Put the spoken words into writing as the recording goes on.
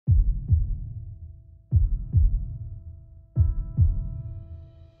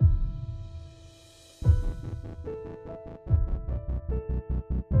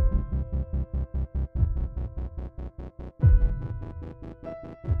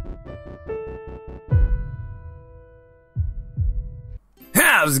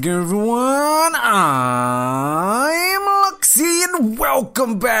How's it going, everyone? I'm Luxy and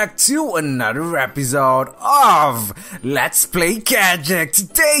welcome back to another episode of Let's Play Kagic.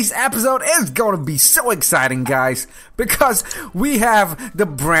 Today's episode is going to be so exciting, guys, because we have the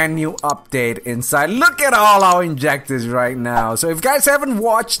brand new update inside. Look at all our injectors right now. So if you guys haven't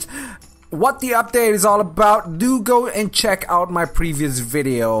watched what the update is all about, do go and check out my previous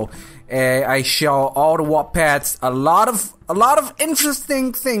video. I show all the warp pads, a lot of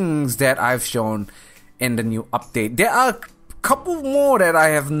interesting things that I've shown in the new update. There are a couple more that I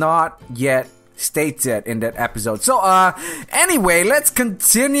have not yet stated in that episode. So anyway, let's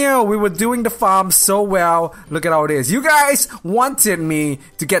continue. We were doing the farm so well. Look at how it is. You guys wanted me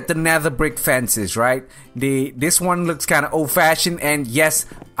to get the nether brick fences, right? This one looks kind of old-fashioned, and yes,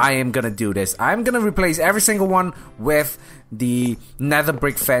 I am gonna do this. I'm gonna replace every single one with the nether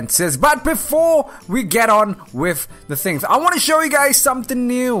brick fences. But before we get on with the things, I want to show you guys something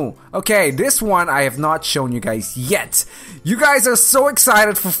new. Okay, this one I have not shown you guys yet. You guys are so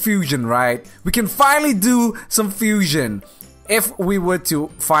excited for fusion, right? We can finally do some fusion. If we were to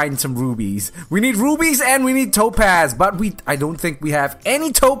find some rubies, we need rubies and we need topaz, but I don't think we have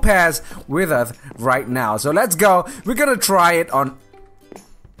any topaz with us right now. So let's go. We're gonna try it on.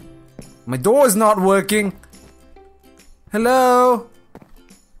 My door is not working. Hello?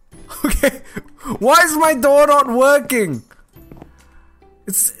 Okay, why is my door not working?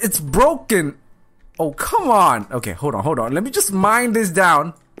 It's broken. Oh, come on. Okay, hold on. Let me just mine this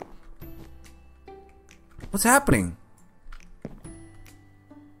down. What's happening?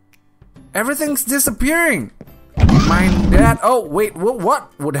 Everything's disappearing. Mine that. Oh, wait,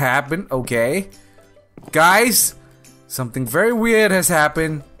 what would happen? Okay. Guys, something very weird has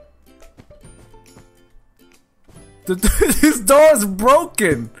happened. This door is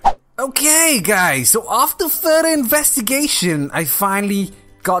broken. Okay, guys, so after further investigation, I finally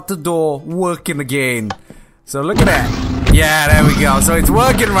got the door working again. So look at that. Yeah, there we go. So it's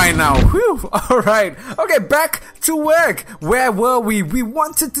working right now. Whew. Alright. Okay, back to work. Where were we? We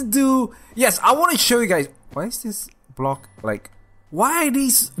wanted to do... Yes, I want to show you guys... Why is this block like... Why are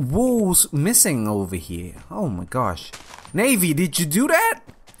these walls missing over here? Oh my gosh. Navy, did you do that?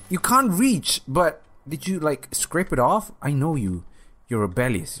 You can't reach, but... Did you like scrape it off? I know you're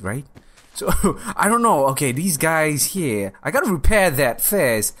rebellious, right? So I don't know. Okay, these guys here, I gotta repair that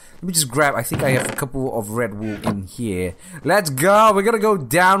first. Let me just grab, I think I have a couple of red wool in here. Let's go. We're gonna go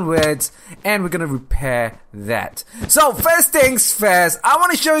downwards and we're gonna repair that. So first things first, I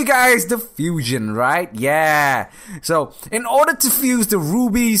want to show you guys the fusion, right? Yeah. So in order to fuse the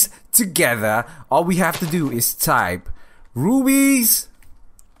rubies together, all we have to do is type rubies,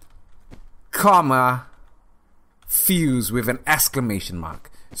 comma, fuse with an exclamation mark.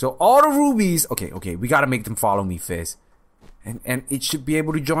 So all the rubies, okay, we gotta make them follow me first. And it should be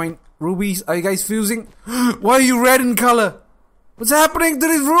able to join rubies. Are you guys fusing? Why are you red in color? What's happening to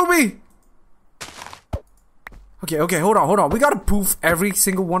this ruby? Okay, hold on. We gotta poof every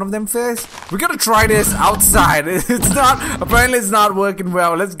single one of them first. We gotta try this outside. Apparently it's not working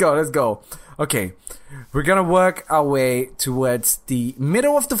well. Let's go. Okay, we're gonna work our way towards the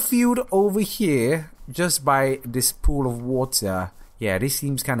middle of the field over here, just by this pool of water. Yeah, this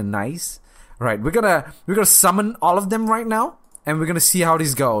seems kind of nice. Right, we're gonna summon all of them right now, and we're gonna see how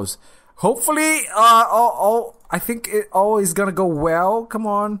this goes. Hopefully, I think it all is gonna go well. Come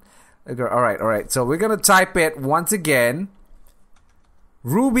on. Okay, all right. So we're gonna type it once again.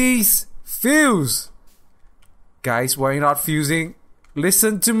 Rubies fuse. Guys, why are you not fusing?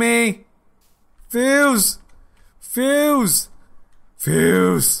 Listen to me. Fuse!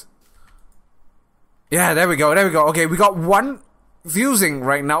 Yeah, there we go. Okay, we got one fusing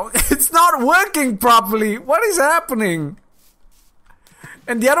right now. It's not working properly. What is happening?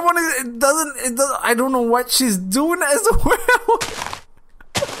 And the other one is, it doesn't, I don't know what she's doing as well.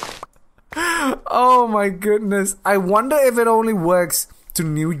 Oh my goodness. I wonder if it only works to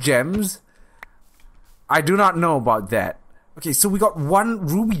new gems. I do not know about that. Okay, so we got one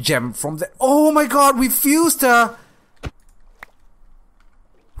ruby gem from the... Oh my god, we fused her!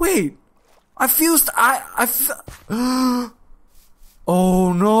 Wait, I fused...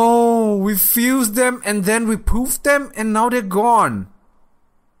 Oh no, we fused them and then we poofed them and now they're gone.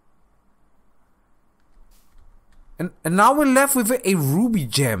 And now we're left with a ruby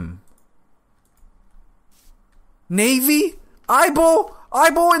gem. Navy? Eyeball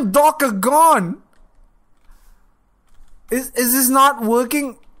and Doc are gone! Is this not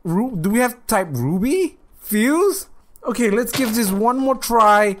working? Do we have to type ruby? Fuse? Okay, let's give this one more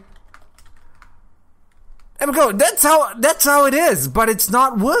try. There we go. That's how it is, but it's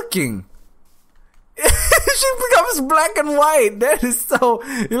not working. She becomes black and white. That is so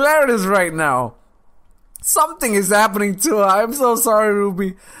hilarious right now. Something is happening to her. I'm so sorry,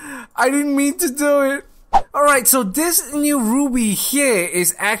 Ruby. I didn't mean to do it. Alright, so this new Ruby here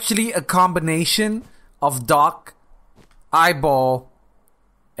is actually a combination of Doc, Eyeball,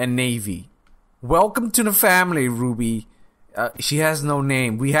 and Navy. Welcome to the family, Ruby. She has no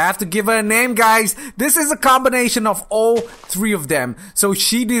name. We have to give her a name, guys. This is a combination of all three of them. So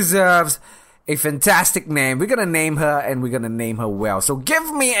she deserves a fantastic name. We're gonna name her, and we're gonna name her well. So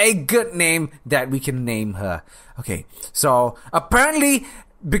give me a good name that we can name her. Okay, so apparently,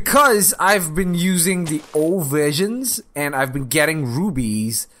 because I've been using the old versions, and I've been getting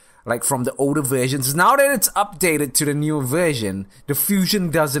rubies, like from the older versions, now that it's updated to the newer version, the fusion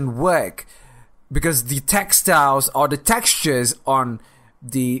doesn't work. Because the textiles or the textures on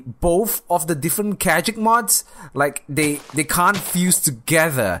the both of the different Kagic mods, like they can't fuse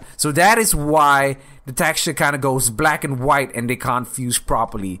together. So that is why the texture kind of goes black and white and they can't fuse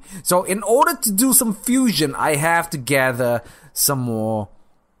properly. So in order to do some fusion, I have to gather some more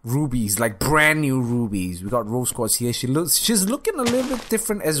rubies, like brand new rubies. We got rose quartz here. She's looking a little bit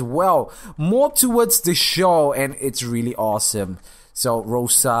different as well, more towards the show, and it's really awesome. So,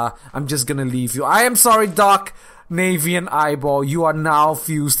 Rosa, I'm just gonna leave you. I am sorry, Doc, Navy, and Eyeball. You are now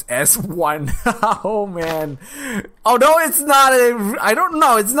fused as one. Oh, man. Although it's not I don't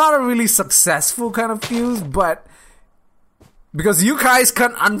know, it's not a really successful kind of fuse, but because you guys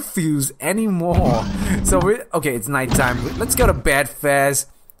can't unfuse anymore. So, okay, it's nighttime. Let's go to bed first.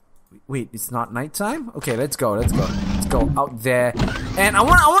 Wait, it's not nighttime? Okay, let's go. Let's go out there. And I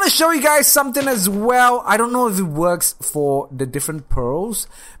want to show you guys something as well. I don't know if it works for the different pearls,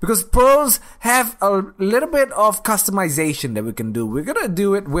 because pearls have a little bit of customization that we can do. We're gonna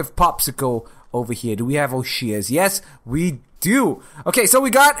do it with Popsicle over here. Do we have our shears? Yes, we do. Okay, so we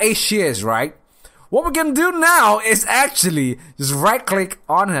got a shears, right? What we're gonna do now is actually just right click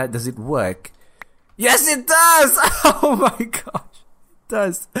on her. Does it work? Yes, it does. Oh my gosh.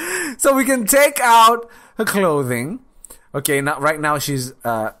 Does. So we can take out her clothing. Okay, now right now she's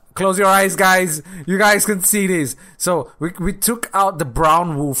close your eyes, guys. You guys can see this. So we took out the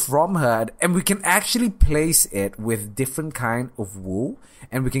brown wool from her, and we can actually place it with different kind of wool,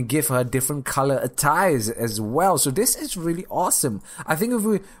 and we can give her different color attires as well. So this is really awesome. I think if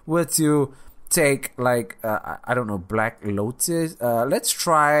we were to take like I don't know, black lotus, let's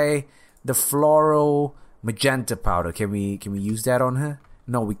try the floral magenta powder. Can we use that on her?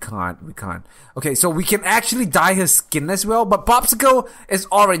 No, we can't. Okay, so we can actually dye her skin as well, but Popsicle is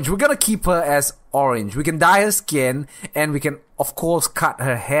orange. We're gonna keep her as orange. We can dye her skin, and we can, of course, cut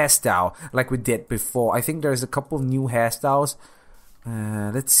her hairstyle like we did before. I think there's a couple of new hairstyles.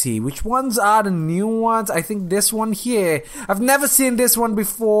 Let's see, which ones are the new ones? I think this one here. I've never seen this one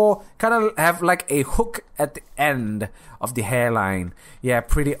before. Kind of have like a hook at the end of the hairline. Yeah,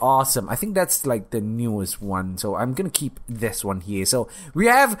 pretty awesome. I think that's like the newest one. So I'm gonna keep this one here. So we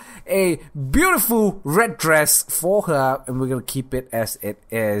have a beautiful red dress for her, and we're gonna keep it as it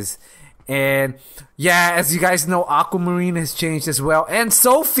is. And yeah, as you guys know, Aquamarine has changed as well. And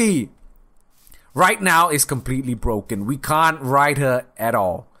Sophie right now is completely broken. We can't ride her at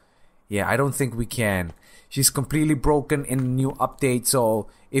all. Yeah, I don't think we can. She's completely broken in the new update. So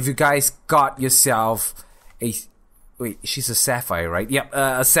if you guys got yourself a... Wait, she's a sapphire, right? Yep,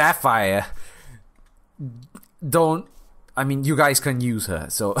 a sapphire. Don't... I mean, you guys can use her.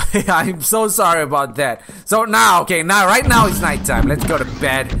 So I'm so sorry about that. So now, okay, now right now it's nighttime. Let's go to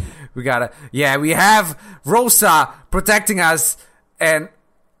bed. We gotta... Yeah, we have Rosa protecting us, and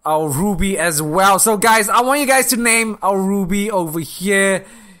our Ruby as well. So guys, I want you guys to name our Ruby over here.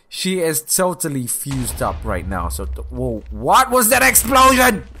 She is totally fused up right now. So, whoa, what was that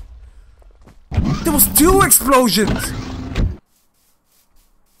explosion? There was 2 explosions.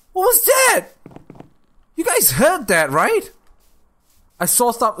 What was that? You guys heard that, right? I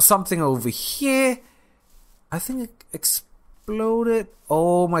saw something over here. I think it exploded.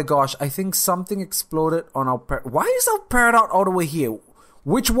 Oh my gosh, I think something exploded on our Why is our parrot all the way here?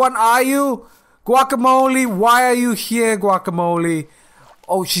 Which one are you? Guacamole, why are you here, Guacamole?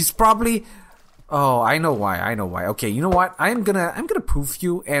 Oh, she's probably... Oh, I know why. Okay, you know what? I'm gonna poof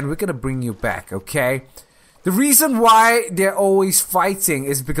you, and we're gonna bring you back, okay? The reason why they're always fighting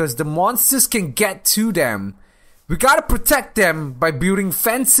is because the monsters can get to them. We gotta protect them by building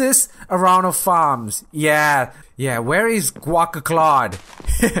fences around our farms. Yeah, where is Guacaclaude?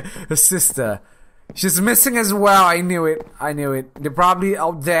 Her sister. She's missing as well. I knew it. They're probably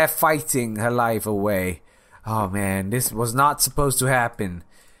out there fighting her life away. Oh man, this was not supposed to happen.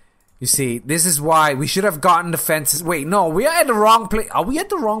 You see, this is why we should have gotten the fences. Wait, no, we are at the wrong place. Are we at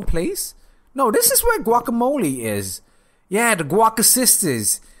the wrong place? No, this is where Guacamole is. Yeah, the Guaca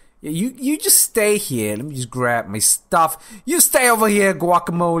sisters. Yeah, you just stay here. Let me just grab my stuff. You stay over here,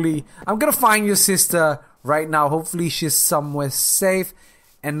 Guacamole. I'm gonna find your sister right now. Hopefully she's somewhere safe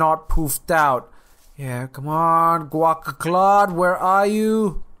and not poofed out. Yeah, come on, Guaca Claude, where are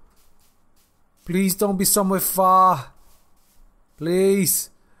you? Please don't be somewhere far.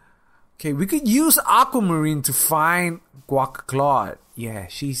 Please. Okay, we could use Aquamarine to find Guaca Claude. Yeah,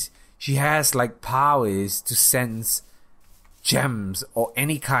 she has like powers to sense gems or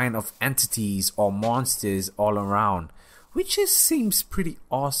any kind of entities or monsters all around, which seems pretty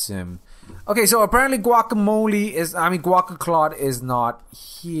awesome. Okay, so apparently Guaca Claude is not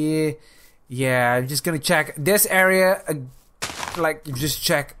here. Yeah, I'm just gonna check this area, like just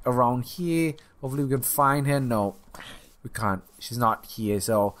check around here. Hopefully we can find her. No, we can't. She's not here,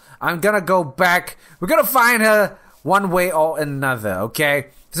 so I'm gonna go back. We're gonna find her one way or another, okay?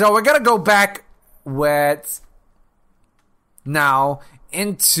 So we're gonna go back with now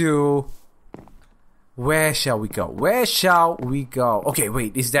into... Where shall we go? Where shall we go? Okay,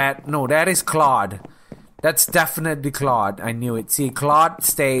 wait, is that... No, that is Claude. That's definitely Claude. I knew it. See, Claude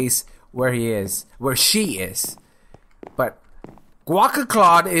stays where he is. Where she is. But Guaca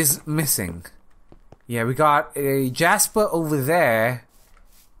Claude is missing. Yeah, we got a Jasper over there.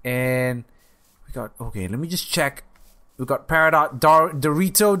 And we got... Okay, let me just check. We got Paradox,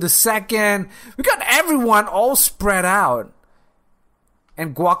 Dorito the second. We got everyone all spread out.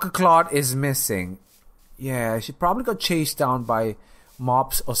 And Guaca Claude is missing. Yeah, she probably got chased down by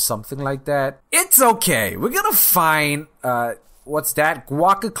mobs or something like that. It's okay. We're gonna find, what's that?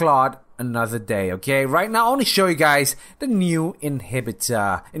 Guaca Claude another day, okay? Right now, I want to show you guys the new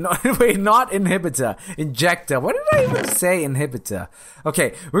inhibitor. Wait, not inhibitor. Injector. What did I even say? Inhibitor.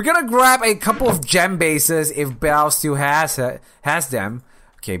 Okay, we're gonna grab a couple of gem bases if Belle still has them.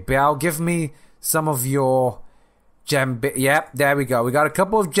 Okay, Belle, give me some of your... Yep, there we go. We got a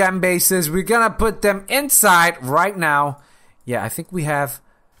couple of gem bases. We're gonna put them inside right now. Yeah, I think we have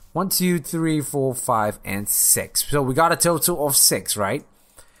 1, 2, 3, 4, 5, and 6. So we got a total of 6, right?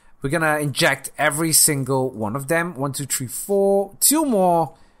 We're gonna inject every single one of them. 1, 2, 3, 4. 2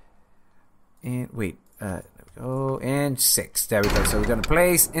 more. And wait, there we go. And 6. There we go. So we're gonna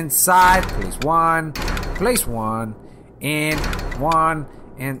place inside. Place 1. Place 1. And 1.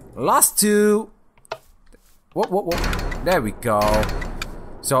 And last 2. Whoa. There we go.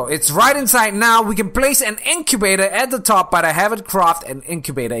 So it's right inside now. We can place an incubator at the top, but I haven't crafted an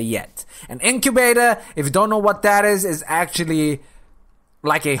incubator yet. An incubator, if you don't know what that is actually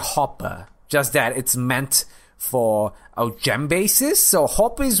like a hopper. Just that. It's meant for our gem bases. So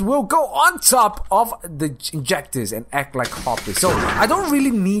hoppers will go on top of the injectors and act like hoppers. So I don't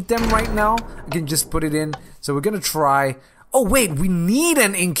really need them right now. I can just put it in. So we're gonna try... Oh wait, we need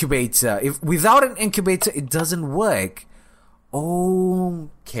an incubator. If without an incubator, it doesn't work.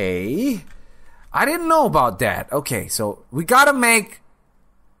 Okay. I didn't know about that. Okay, so we gotta make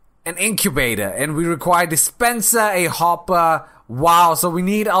an incubator. And we require dispenser, a hopper. Wow, so we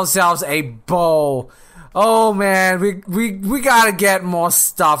need ourselves a bowl. Oh man, we gotta get more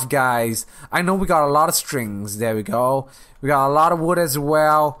stuff, guys. I know we got a lot of strings. There we go. We got a lot of wood as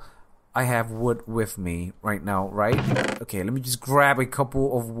well. I have wood with me right now, right? Okay, let me just grab a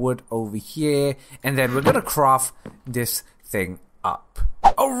couple of wood over here. And then we're gonna craft this thing up.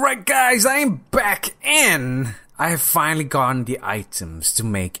 Alright guys, I am back in. I have finally gotten the items to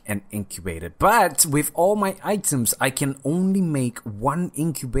make an incubator. But with all my items, I can only make one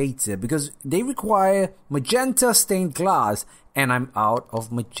incubator. Because they require magenta stained glass. And I'm out of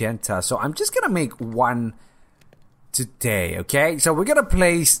magenta. So I'm just gonna make one today, okay? So we're gonna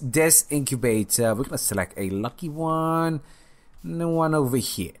place this incubator. We're gonna select a lucky one. And one over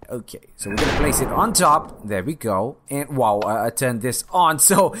here. Okay, so we're gonna place it on top. There we go. And wow, I turned this on.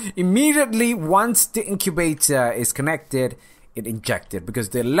 So immediately once the incubator is connected, it injected because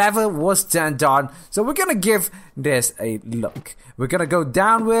the lever was turned on. So we're gonna give this a look. We're gonna go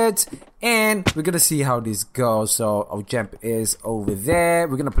downwards and we're gonna see how this goes. So our jump is over there.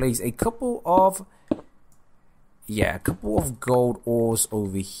 We're gonna place a couple of gold ores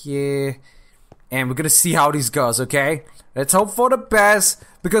over here. And we're gonna see how this goes, okay? Let's hope for the best.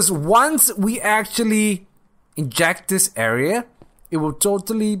 Because once we actually inject this area, it will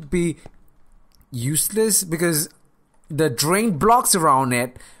totally be useless. Because the drain blocks around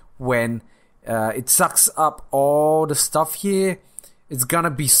it, when it sucks up all the stuff here, it's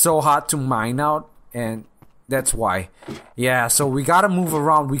gonna be so hard to mine out. And that's why. Yeah, so we gotta move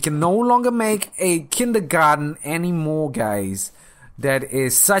around. We can no longer make a kindergarten anymore, guys. That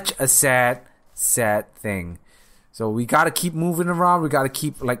is such a sad thing. So we gotta keep moving around. We gotta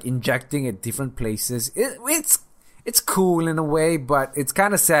keep like injecting at different places. It's cool in a way, but it's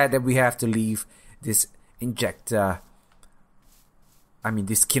kind of sad that we have to leave this injector. I mean,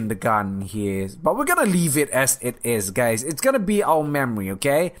 this kindergarten here. But we're gonna leave it as it is, guys. It's gonna be our memory,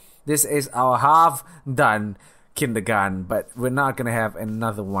 okay? This is our half-done kindergarten, but we're not gonna have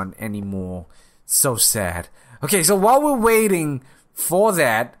another one anymore. So sad. Okay, so while we're waiting for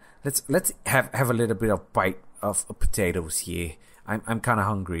that, let's have a little bit of bite of potatoes here. I'm kind of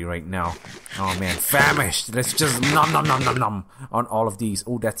hungry right now. Oh man, famished. Let's just nom on all of these.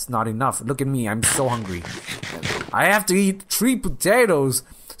 Oh, that's not enough. Look at me, I'm so hungry. I have to eat 3 potatoes.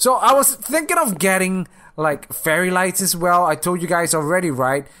 So I was thinking of getting like fairy lights as well. I told you guys already,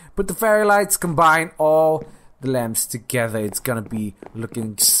 right? But the fairy lights combine all the lamps together. It's gonna be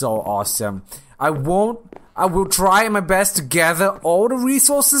looking so awesome. I will try my best to gather all the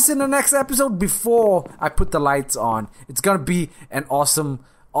resources in the next episode before I put the lights on. It's gonna be an awesome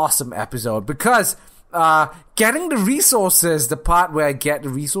episode because getting the resources, the part where I get the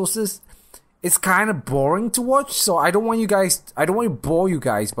resources, it's kind of boring to watch. So I don't want to bore you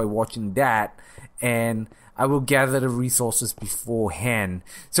guys by watching that, and I will gather the resources beforehand.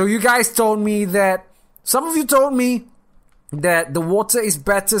 So you guys told me that, some of you told me that the water is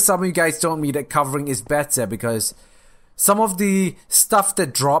better. Some of you guys told me that covering is better because some of the stuff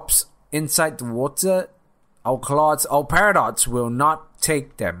that drops inside the water, our clods, our paradox will not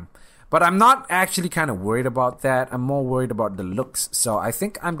take them. But I'm not actually kind of worried about that. I'm more worried about the looks. So I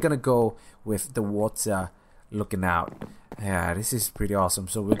think I'm gonna go with the water looking out. Yeah, this is pretty awesome.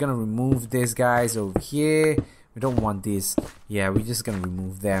 So we're gonna remove these guys over here. We don't want this. Yeah, we're just gonna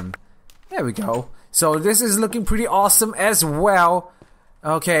remove them. There we go. So this is looking pretty awesome as well.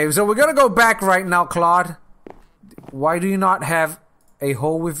 Okay, so we're gonna go back right now, Claude. Why do you not have a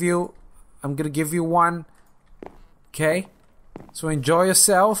hole with you? I'm gonna give you one. Okay, so enjoy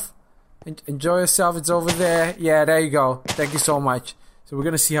yourself. Enjoy yourself. It's over there. Yeah, there you go. Thank you so much. So we're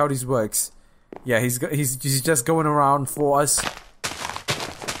gonna see how this works. Yeah, he's just going around for us.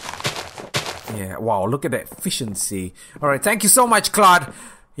 Yeah, wow, look at that efficiency. All right, thank you so much, Claude.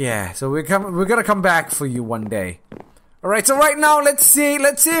 Yeah, so we're gonna come back for you one day. All right, so right now let's see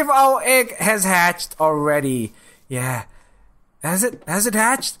if our egg has hatched already. Yeah, has it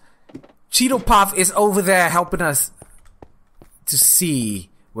hatched? Cheeto Puff is over there helping us to see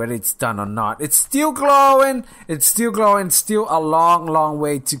whether it's done or not. It's still glowing. It's still glowing. It's still a long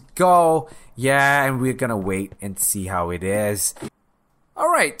way to go. Yeah, and we're gonna wait and see how it is.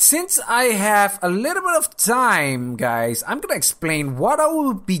 Alright, since I have a little bit of time, guys, I'm gonna explain what I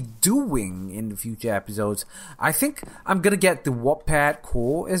will be doing in the future episodes. I think I'm gonna get the Wattpad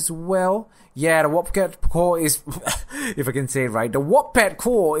core as well. Yeah, the Wattpad core is, if I can say it right, the Wattpad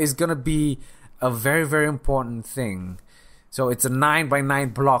core is gonna be a very important thing. So it's a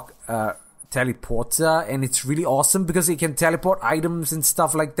 9x9 block teleporter, and it's really awesome because it can teleport items and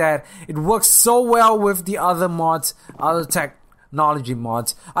stuff like that. It works so well with the other mods, other technology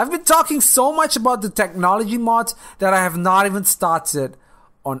mods. I've been talking so much about the technology mods that I have not even started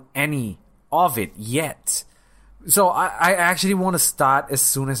on any of it yet. So I actually want to start as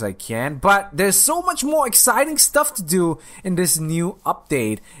soon as I can, but there's so much more exciting stuff to do in this new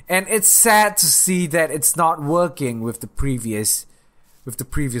update, and it's sad to see that it's not working with the previous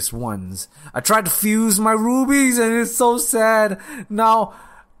ones. I tried to fuse my rubies and it's so sad. Now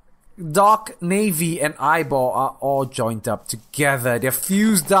Doc, Navy, and Eyeball are all joined up together. They're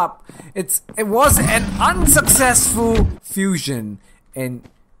fused up. It was an unsuccessful fusion, and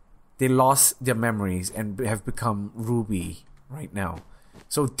they lost their memories and have become Ruby right now.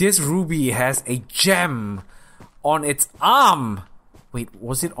 So this Ruby has a gem on its arm. Wait,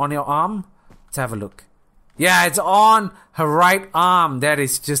 was it on your arm? Let's have a look. Yeah, it's on her right arm. That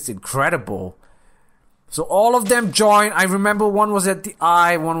is just incredible. So all of them join. I remember one was at the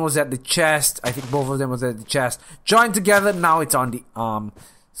eye, one was at the chest. I think both of them was at the chest. Joined together, now it's on the arm.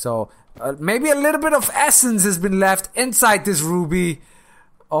 So maybe a little bit of essence has been left inside this Ruby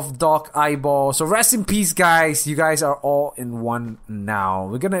of Doc Eyeball. So rest in peace, guys. You guys are all in one now.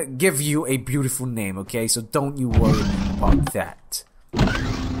 We're gonna give you a beautiful name, okay? So don't you worry about that.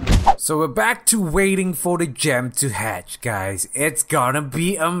 So we're back to waiting for the gem to hatch, guys. It's gonna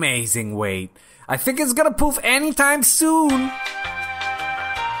be amazing. Wait, I think it's gonna poof anytime soon.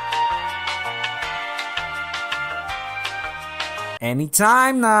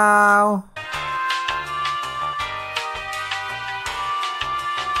 Anytime now.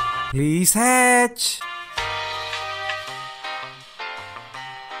 Please hatch.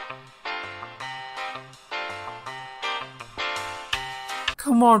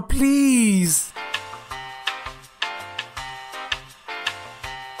 Come on, please.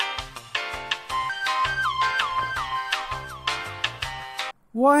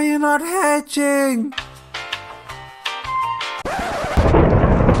 Why are you not hatching?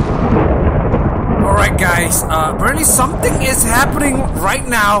 Alright guys, apparently something is happening right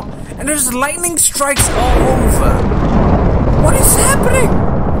now, and there's lightning strikes all over. What is happening?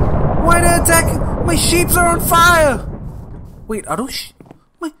 Why are they attacking? My sheeps are on fire! Wait, are those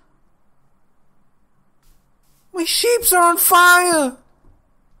my sheeps are on fire!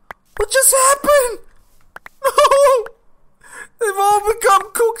 What just happened? No! They've all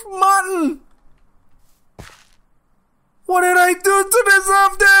become cooked mutton! What did I do to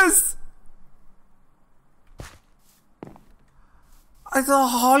deserve this? I thought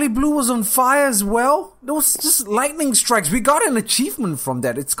Holly Blue was on fire as well. There was just lightning strikes. We got an achievement from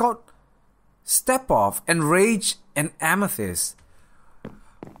that. It's called Step Off, Enrage, and Amethyst.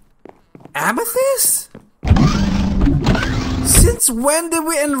 Amethyst? Since when did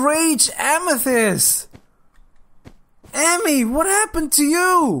we enrage Amethyst? Amy, what happened to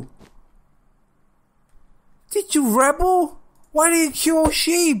you? Did you rebel? Why did you kill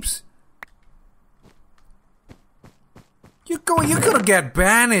sheeps? You're gonna get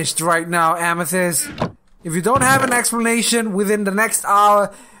banished right now, Amethyst. If you don't have an explanation within the next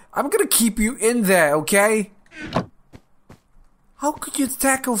hour, I'm gonna keep you in there, okay? How could you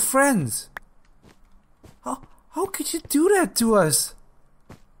tackle friends? How could you do that to us?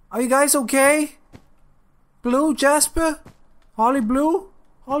 Are you guys okay? Blue, Jasper? Holly Blue?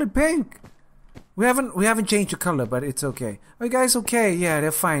 Holly Pink? We haven't changed your color, but it's okay. Are you guys okay? Yeah,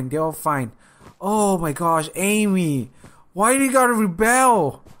 they're fine. They're all fine. Oh my gosh, Amy. Why do you gotta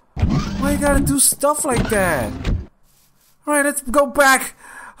rebel? Why you gotta do stuff like that? Alright, let's go back.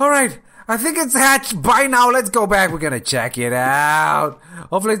 Alright, I think it's hatched by now. Let's go back. We're gonna check it out.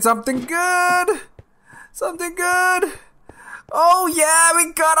 Hopefully it's something good. Something good. Oh yeah,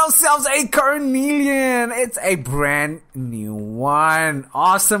 we got ourselves a carnelian. It's a brand new one.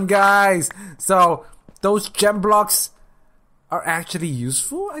 Awesome, guys. So, those gem blocks are actually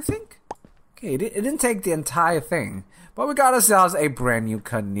useful, I think. Okay, it didn't take the entire thing. But we got ourselves a brand new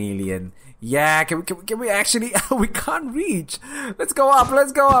carnelian. Yeah, can we actually... we can't reach. Let's go up,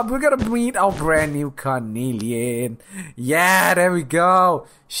 let's go up. We're gonna meet our brand new carnelian. Yeah, there we go.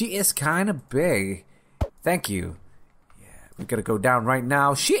 She is kind of big. Thank you. Yeah, we're gonna go down right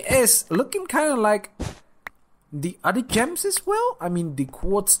now. She is looking kind of like the other gems as well. I mean, the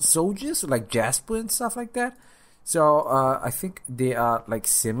quartz soldiers, like Jasper and stuff like that. So, I think they are like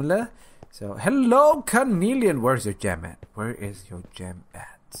similar. So, hello, carnelian. Where's your gem at? Where is your gem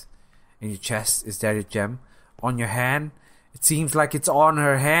at? In your chest? Is that your gem? On your hand? It seems like it's on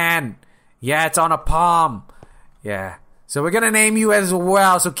her hand. Yeah, it's on a palm. Yeah. So, we're gonna name you as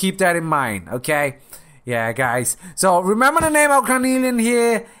well. So, keep that in mind. Okay? Yeah, guys. So, remember to name our carnelian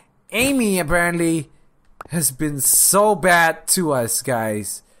here. Amy, apparently, has been so bad to us,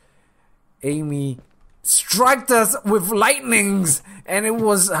 guys. Amy struck us with lightnings, and it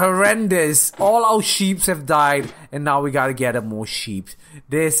was horrendous. All our sheeps have died, and now we gotta get more sheep.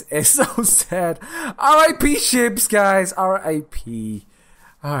 This is so sad. R.I.P. sheeps, guys. R.I.P.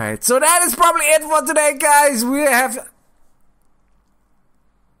 Alright, so that is probably it for today, guys.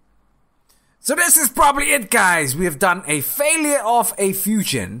 So this is probably it, guys. We have done a failure of a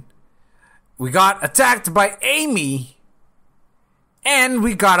fusion. We got attacked by Amy. And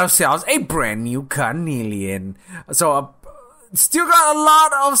we got ourselves a brand new carnelian. So, still got a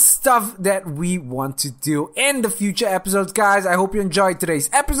lot of stuff that we want to do in the future episodes, guys. I hope you enjoyed today's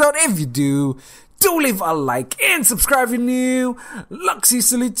episode. If you do leave a like and subscribe if you're new. Luxy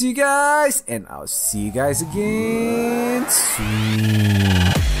salute to you guys. And I'll see you guys again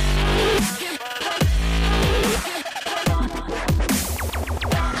soon.